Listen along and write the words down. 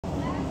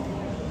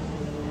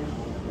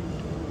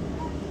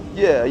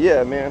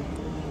Yeah, man.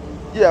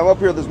 Yeah, I'm up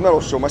here at this metal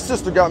show. My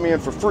sister got me in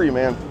for free,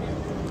 man.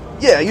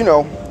 Yeah, you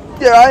know.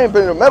 Yeah, I ain't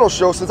been to a metal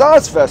show since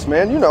Ozfest,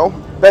 man. You know,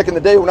 back in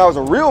the day when I was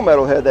a real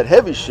metalhead, that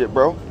heavy shit,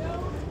 bro.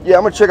 Yeah,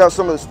 I'm gonna check out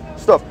some of this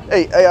stuff.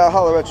 Hey, I'll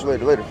holler at you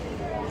later.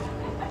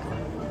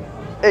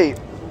 Hey,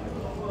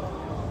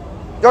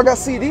 y'all got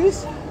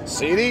CDs?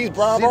 CDs,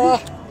 bro.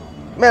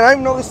 Man, I didn't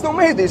even know they still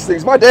made these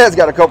things. My dad's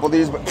got a couple of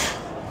these, but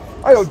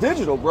I know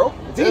digital, bro.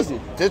 It's easy.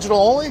 Digital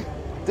only?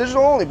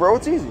 Digital only, bro.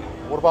 It's easy.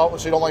 What about,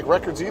 so you don't like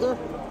records either?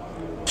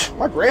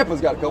 My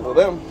grandpa's got a couple of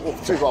them.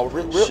 Well,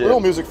 real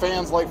music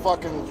fans like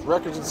fucking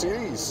records and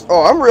CDs.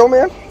 Oh, I'm real,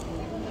 man.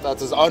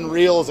 That's as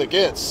unreal as it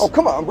gets. Oh,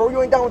 come on, bro.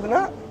 You ain't down with the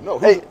knot? No.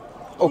 Hey,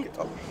 okay.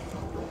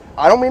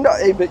 I don't mean to.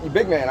 Hey, you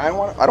big man. I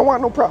don't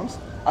want no problems.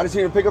 I just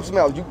here to pick up some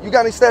mail. You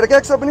got any Static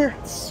X up in here?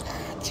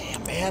 God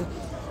damn, man.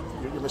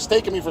 You're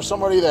mistaking me for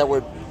somebody that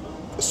would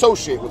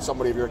associate with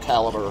somebody of your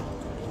caliber.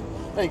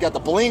 Man, you got the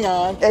bling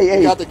on. Hey,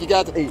 you got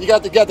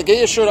the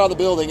gayest shirt on the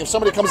building. If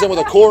somebody comes in with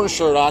a corn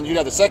shirt on, you'd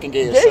have the second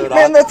gayest shirt on.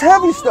 Man, that's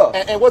heavy stuff.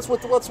 And what's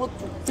with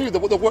dude,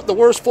 the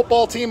worst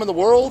football team in the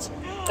world?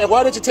 And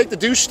why did you take the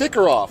douche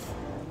sticker off?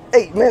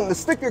 Hey, man, the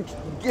sticker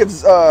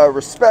gives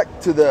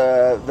respect to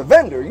the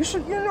vendor. You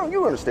should,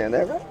 you understand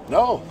that, right?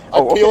 No,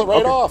 I'd peel it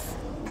right off.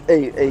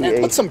 Hey,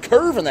 put some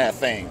curve in that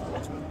thing.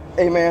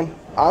 Hey, man,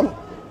 I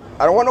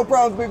don't want no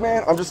problems, big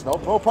man. I'm just no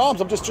problems.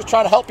 I'm just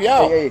trying to help you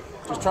out. Hey.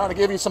 Just trying to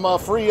give you some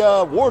free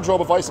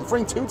wardrobe advice and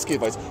free Tootski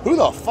advice. Who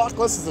the fuck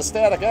listens to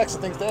Static X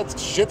and thinks that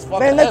shit's fucking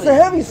Man, that's heavy?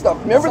 the heavy stuff.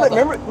 Remember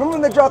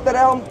when they dropped that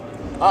album?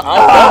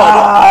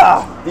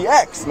 The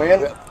X,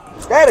 man. Yeah.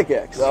 Static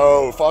X.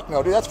 Oh fuck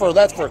no, dude. That's for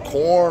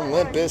Korn,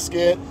 Limp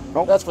Bizkit.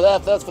 Nope. That's for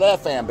that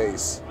fan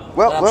base.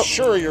 Well, I'm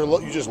sure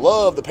you just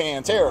love the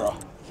Pantera.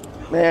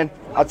 Man,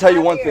 I'll tell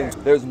you one thing.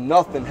 There's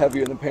nothing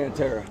heavier than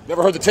Pantera.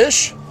 Never heard the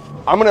Tish? You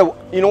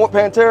know what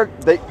Pantera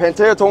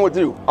told me what to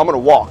do? I'm gonna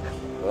walk.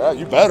 Yeah,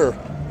 you better.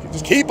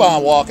 Just keep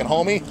on walking,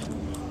 homie.